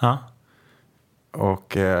hängivelse. Ja.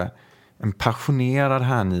 Och en passionerad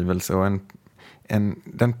hängivelse och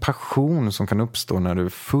den passion som kan uppstå när du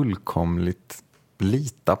fullkomligt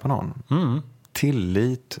litar på någon.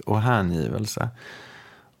 Tillit och hängivelse.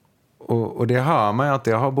 Och det hör man ju att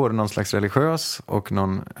det har både någon slags religiös och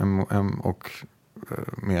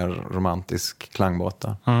mer romantisk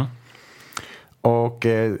klangbåta. Och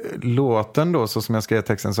låten då, så som jag skrev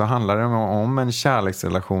texten, så handlar det om en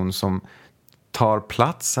kärleksrelation som tar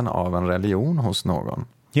platsen av en religion hos någon.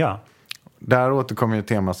 Ja. Där återkommer ju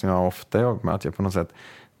tema som jag ofta jobbar med, att jag på något sätt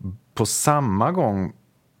på samma gång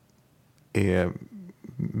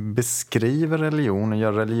beskriver religionen,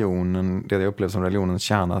 gör religionen, det jag upplever som religionens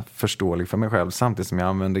kärna, förståelig för mig själv, samtidigt som jag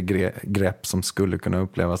använder grepp som skulle kunna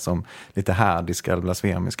upplevas som lite härdiska eller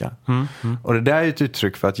blasfemiska. Och det där är ett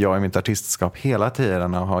uttryck för att jag i mitt artistskap hela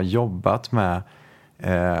tiden har jobbat med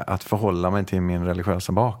att förhålla mig till min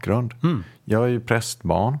religiösa bakgrund. Jag är ju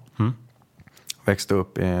prästbarn. Växte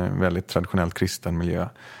upp i en väldigt traditionellt kristen miljö.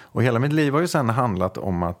 Och hela mitt liv har ju sedan handlat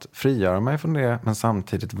om att frigöra mig från det, men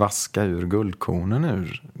samtidigt vaska ur guldkornen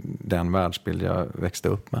ur den världsbild jag växte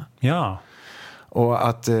upp med. Ja. Och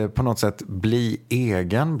att på något sätt bli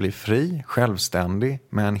fri, självständig,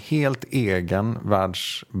 med en helt egen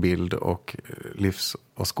världsbild och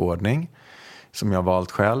livsåskådning som jag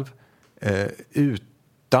valt själv,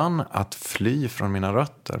 utan att fly från mina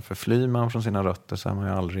rötter. För flyr man från sina rötter så är man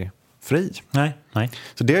ju aldrig fri. Nej.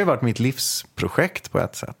 Så det har ju varit mitt livsprojekt på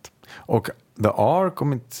ett sätt. Och The Ark och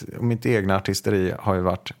mitt egna artisteri har ju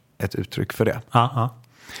varit ett uttryck för det.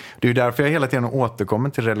 Det är ju därför jag hela tiden återkommer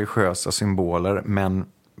till religiösa symboler men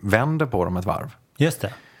vänder på dem ett varv. Just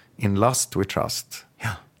det. In lust we trust. Ja.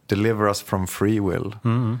 Deliver us from free will.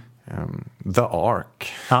 The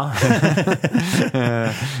Ark. Ja.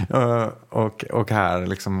 och här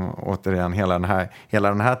liksom återigen hela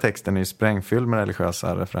den här texten är ju sprängfylld med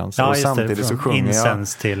religiösa referenser. Ja, och just samtidigt det, så sjunger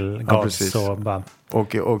incens till gods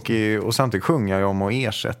och samtidigt sjunger jag om att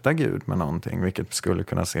ersätta Gud med någonting, vilket skulle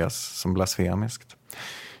kunna ses som blasfemiskt.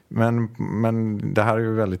 Men det här är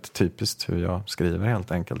ju väldigt typiskt hur jag skriver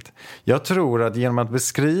helt enkelt. Jag tror att genom att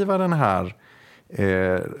beskriva den här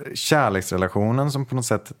kärleksrelationen som på något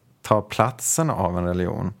sätt tar platsen av en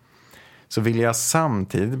religion, så vill jag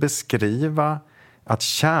samtidigt beskriva att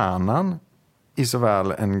kärnan i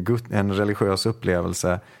såväl en religiös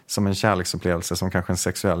upplevelse som en kärleksupplevelse som kanske en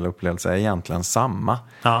sexuell upplevelse är egentligen samma.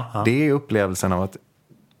 Det är upplevelsen av att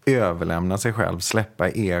överlämna sig själv, släppa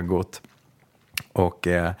egot och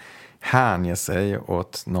hänge sig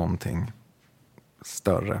åt någonting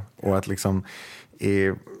större. Och att liksom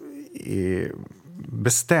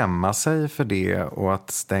bestämma sig för det och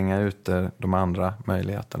att stänga ute de andra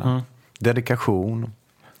möjligheterna. Dedikation.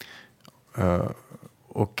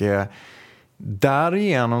 Och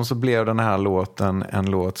därigenom så blev den här låten en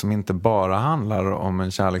låt som inte bara handlar om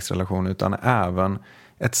en kärleksrelation utan även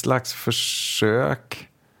ett slags försök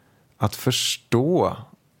att förstå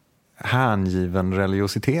hängiven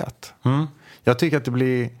religiositet. Jag tycker att det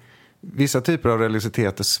blir vissa typer av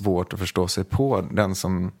religiositet är svårt att förstå sig på.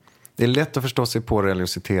 Det är lätt att förstå sig på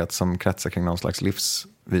religiositet som kretsar kring någon slags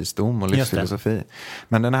livsvisdom och livsfilosofi.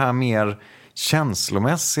 Men den här mer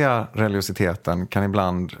känslomässiga religiositeten kan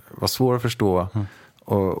ibland vara svår att förstå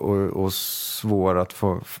och svår att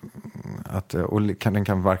få den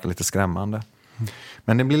kan verka lite skrämmande.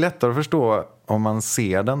 Men det blir lättare att förstå om man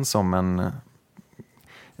ser den som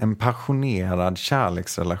en passionerad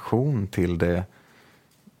kärleksrelation till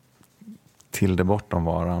det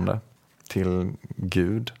bortomvarande, till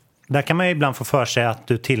Gud. Där kan man ju ibland få för sig att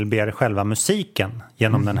du tillber själva musiken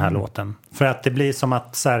genom den här låten. För att det blir som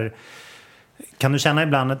att så här, kan du känna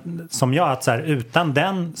ibland som jag att så här, utan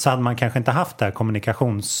den så hade man kanske inte haft det här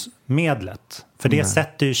kommunikationsmedlet. För det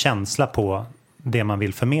sätter ju känsla på det man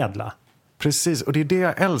vill förmedla. Precis, och det är det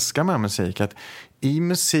jag älskar med musik. Att i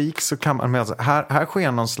musik så kan man, alltså, här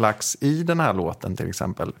sker någon slags, i den här låten till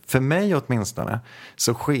exempel, för mig åtminstone,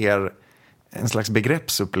 så sker en slags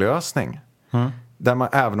begreppsupplösning. Där man,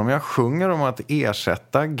 även om jag sjunger om att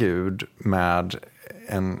ersätta Gud med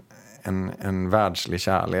en världslig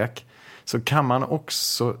kärlek, så kan man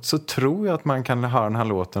också, så tror jag att man kan höra den här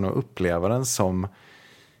låten och uppleva den som,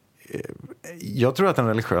 jag tror att en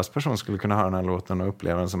religiös person skulle kunna höra den här låten och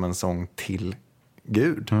uppleva den som en sång till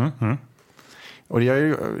Gud. Och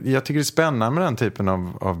jag tycker det är spännande med den typen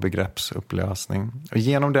av begreppsupplösning. Och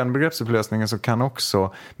genom den begreppsupplösningen så kan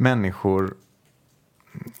också människor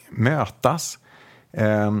mötas.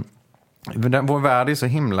 Vår värld är så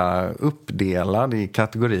himla uppdelad i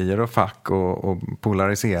kategorier och fack och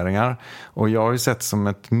polariseringar. Och jag har ju sett som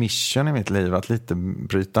ett mission i mitt liv att lite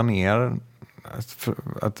bryta ner,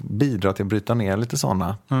 att bidra till att bryta ner lite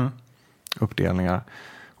sådana uppdelningar.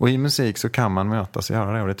 Och i musik så kan man mötas och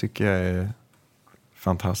göra det, och det tycker jag är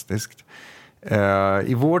fantastiskt.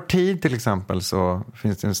 I vår tid till exempel så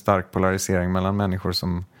finns det en stark polarisering mellan människor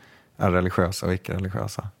som är religiösa och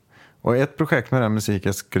icke-religiösa. Och ett projekt med den musik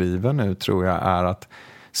jag skriver nu tror jag är att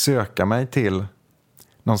söka mig till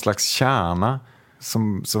någon slags kärna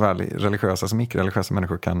som såväl religiösa som icke-religiösa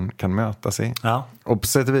människor kan mötas i. Ja. Och på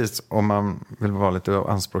sätt och vis, om man vill vara lite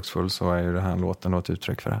anspråksfull, så är ju den här låten ett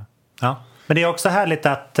uttryck för det. Ja. Men det är också härligt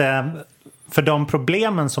att för de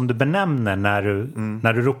problemen som du benämner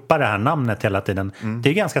när du ropar det här namnet hela tiden, det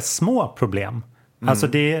är ganska små problem. Alltså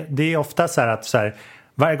det är ofta så här att så här,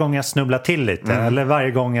 varje gång jag snubblar till lite eller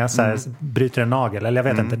varje gång jag så här, bryter en nagel eller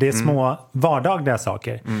jag vet inte, det är små vardagliga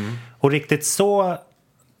saker. Och riktigt så,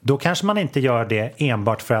 då kanske man inte gör det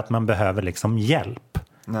enbart för att man behöver liksom hjälp.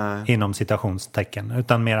 Nej. Inom citationstecken,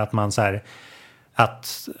 utan mer att man så här,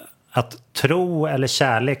 att tro eller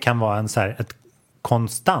kärlek kan vara en så här, ett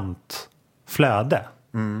konstant flöde.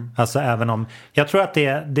 Alltså även om jag tror att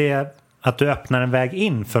det att du öppnar en väg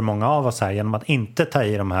in för många av oss här genom att inte ta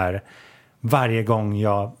i de här varje gång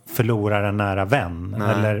jag förlorar en nära vän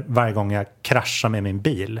eller varje gång jag kraschar med min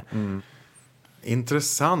bil.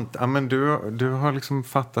 Intressant. Ja, men du har liksom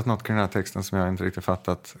fattat något kring den här texten som jag inte riktigt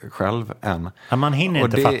fattat själv än. Ja, man hinner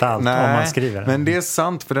inte fatta allt om man skriver. Men det är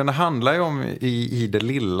sant, för den handlar ju om i det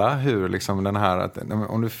lilla hur liksom den här, att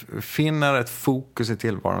om du finner ett fokus i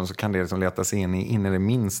tillvaron så kan det liksom leta sig in i det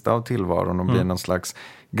minsta av tillvaron och bli någon slags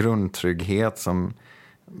grundtrygghet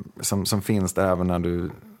som finns där även när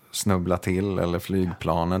du snubblar till eller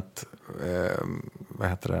flygplanet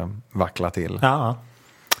vacklar till. Ja.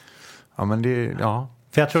 Ja, men ja.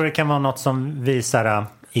 För jag tror det kan vara något som visar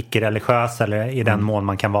icke-religiös, eller i den mån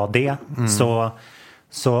man kan vara det.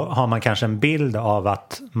 Så har man kanske en bild av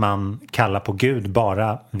att man kallar på Gud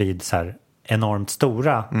bara vid så här enormt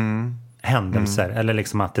stora händelser. Eller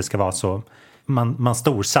liksom att det ska vara så, man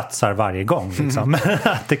storsatsar varje gång liksom.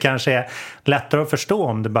 Att det kanske är lättare att förstå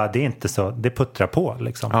om det är inte så, det puttrar på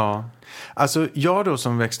liksom. Ja, alltså jag då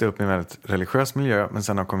som växte upp i en väldigt religiös miljö men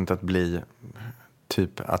sen har kommit att bli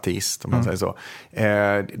typ ateist om man säger så.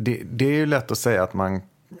 Det är ju lätt att säga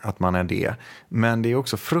att man är det. Men det är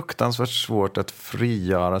också fruktansvärt svårt att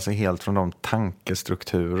frigöra sig helt från de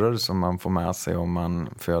tankestrukturer som man får med sig om man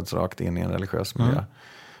föds rakt in i en religiös miljö.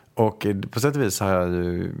 Och på sätt och vis har jag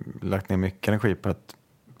ju lagt ner mycket energi på att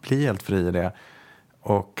bli helt fri i det.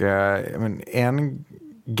 Och en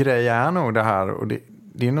grej är nog det här, och det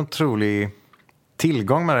är en otrolig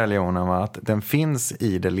tillgång med religionen, att den finns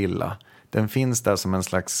i det lilla. Den finns där som en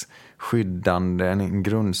slags skyddande, en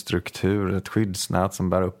grundstruktur, ett skyddsnät som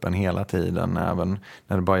bär upp en hela tiden, även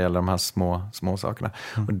när det bara gäller de här små sakerna.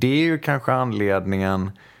 Och det är ju kanske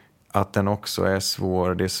anledningen att den också är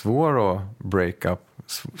svår. Det är svår att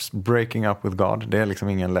breaking up with God. Det är liksom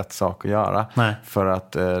ingen lätt sak att göra. Nej. För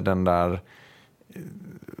att den där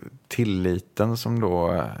tilliten som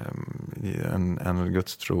då en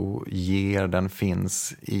gudstro ger, den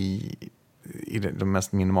finns i de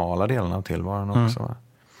mest minimala delarna av tillvaron också.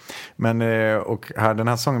 Men och här, den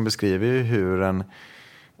här sången beskriver ju hur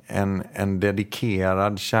en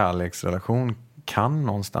dedikerad kärleksrelation kan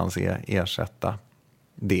någonstans ersätta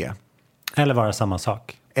det. Eller vara samma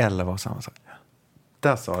sak.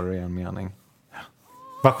 Där sa du en mening.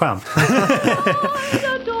 Vad skönt.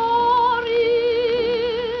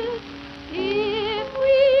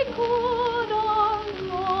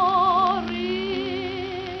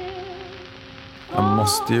 Jag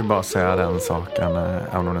måste ju bara säga den saken,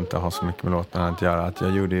 även om det inte har så mycket med låten att göra, att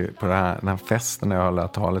jag gjorde ju på den här festen när jag höll det här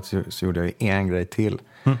talet så gjorde jag ju en grej till.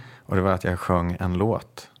 Och det var att jag sjöng en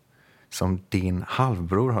låt som din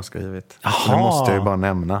halvbror har skrivit. Det måste jag ju bara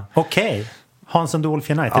nämna. Okej. Hans and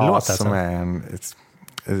Dolph United-låt alltså. Som är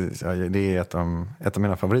det är ett av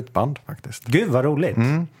mina favoritband faktiskt. Gud vad roligt.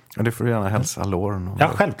 Och det får du gärna hälsa Lorn.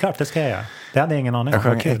 Ja, självklart, det ska jag göra. Det hade jag ingen aning om.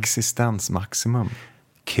 Jag sjöng Existensmaximum.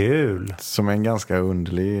 Kul. Som är en ganska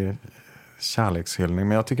underlig kärlekshyllning.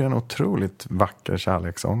 Men jag tycker det är en otroligt vacker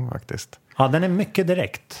kärlekssång faktiskt. Ja, den är mycket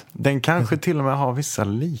direkt. Den kanske till och med har vissa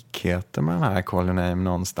likheter med den här Call Your Name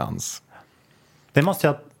någonstans. Det måste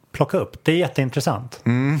jag plocka upp. Det är jätteintressant.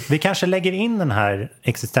 Vi kanske lägger in den här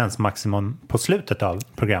Existensmaximum på slutet av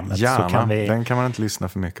programmet. Gärna, så kan vi den kan man inte lyssna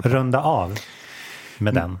för mycket på. Runda av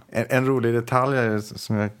med den. En rolig detalj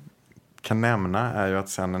som jag kan nämna är ju att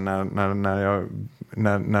sen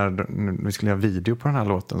när vi skulle göra video på den här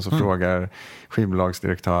låten så frågar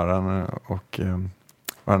skivbolagsdirektören och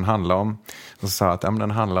vad den handlar om. Och så sa att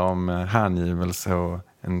den handlar om hängivelse och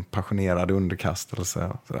en passionerad underkastelse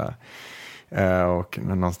och sådär. Och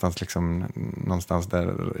någonstans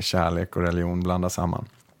där kärlek och religion blandas samman.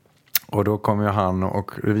 Och då kom ju han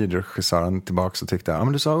och videoregissören tillbaka och tyckte,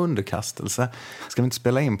 men du sa underkastelse. Ska vi inte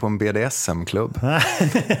spela in på en BDSM-klubb?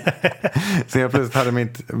 Så jag plötsligt hade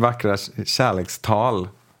mitt vackra kärlekstal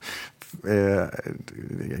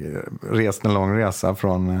rest en lång resa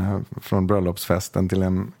från bröllopsfesten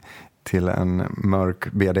till en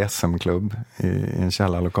mörk BDSM-klubb i en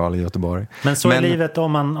källarlokal i Göteborg. Men så är livet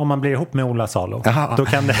om man blir ihop med Ola Salo. Då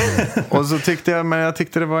kan det... Och så tyckte jag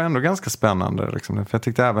det var ändå ganska spännande. Liksom, för jag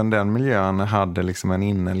tyckte även den miljön hade liksom en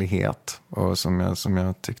innerlighet. Och som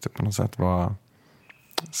jag tyckte på något sätt var...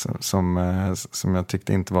 Som jag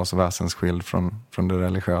tyckte inte var så väsensskild från det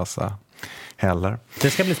religiösa heller. Det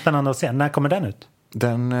ska bli spännande att se. När kommer den ut?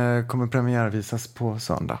 Den kommer premiärvisas på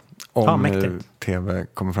söndag. Om nu TV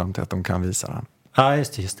kommer fram till att de kan visa den. Ja,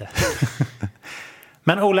 just det.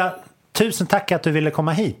 Men Ola, tusen tack att du ville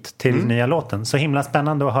komma hit till nya låten. Så himla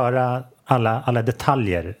spännande att höra alla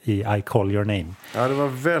detaljer i I Call Your Name. Ja, det var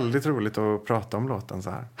väldigt roligt att prata om låten så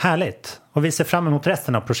här. Härligt. Och vi ser fram emot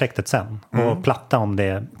resten av projektet sen. Och platta om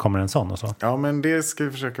det kommer en sån och så. Ja, men det ska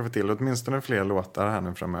vi försöka få till. Åtminstone fler låtar här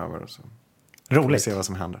nu framöver. Så roligt. får vi se vad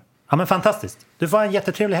som händer. Ja, men fantastiskt. Du får en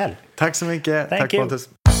jättetrevlig helg. Tack så mycket. Tack Pontus.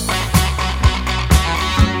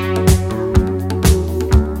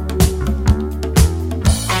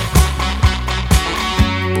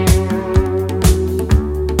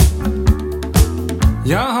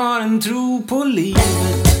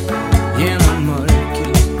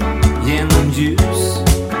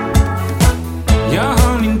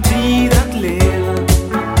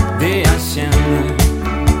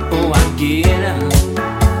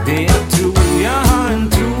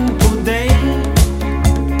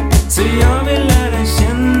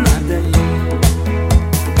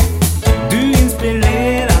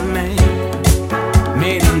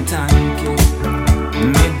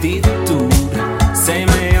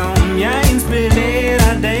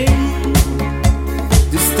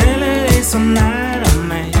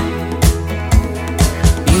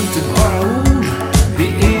 Inte bara ord,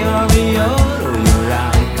 det är vad vi gör och gör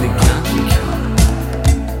allt vi kan.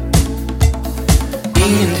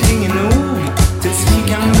 Ingenting är nog tills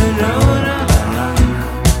vi kan beröra varann.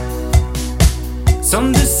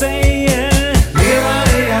 Som du säger, leva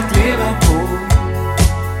är att leva på.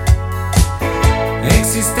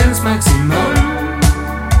 Existens maximum.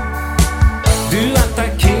 Du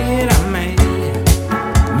attackerar mig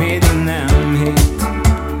med din närmhet,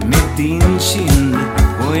 med din kind.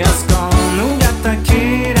 Och jag ska nog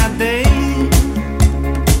attackera dig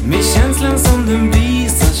med känslan som den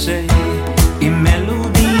visar sig i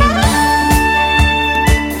melodin.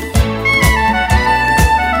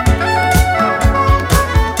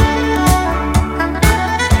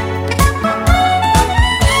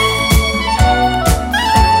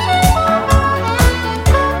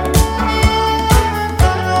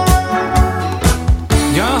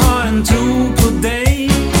 Jag har en tro på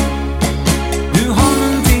dig. Du har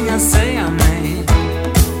någonting att säga mig.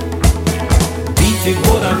 Dit vi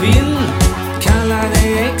båda vill, kalla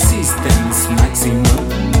det existens maximum.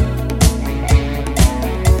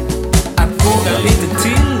 Att våga lite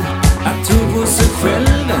till, att tro på sig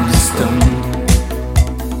själv en stund.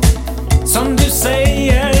 Som du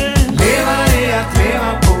säger, leva är att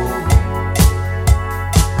leva på.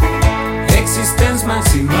 Existens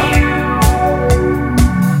maximum.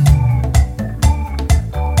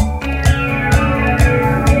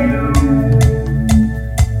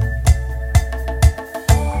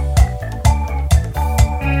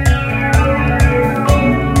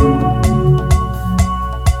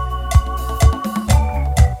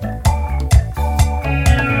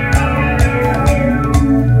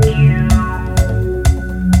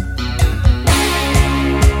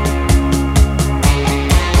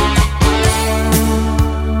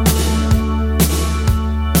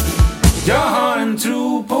 Jag har en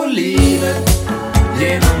tro på livet,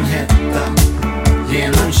 genom hetta,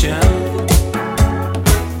 genom köld.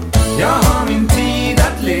 Jag har min tid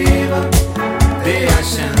att leva, det jag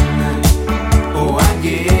känner och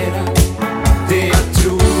agera, det jag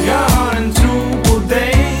tror. Jag har en tro på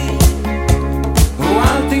dig och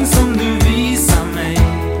allting som du visar mig.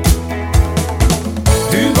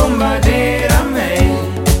 Du bombarderar mig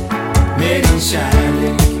med din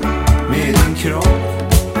kärlek, med din kropp.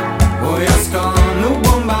 Och jag ska nog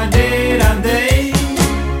bombardera dig.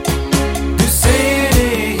 Du säger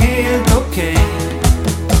det är helt okej.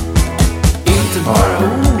 Inte bara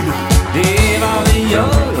ord, det är vad vi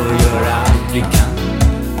gör och gör allt vi kan.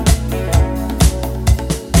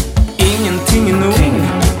 Ingenting är nog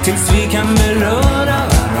tills vi kan beröra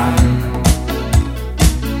varann.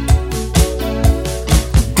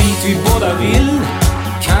 Dit vi båda vill,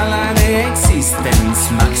 kalla det existens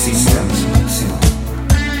maximum.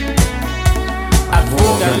 Att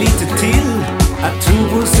våga lite till, att tro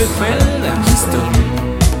på sig själv en stund.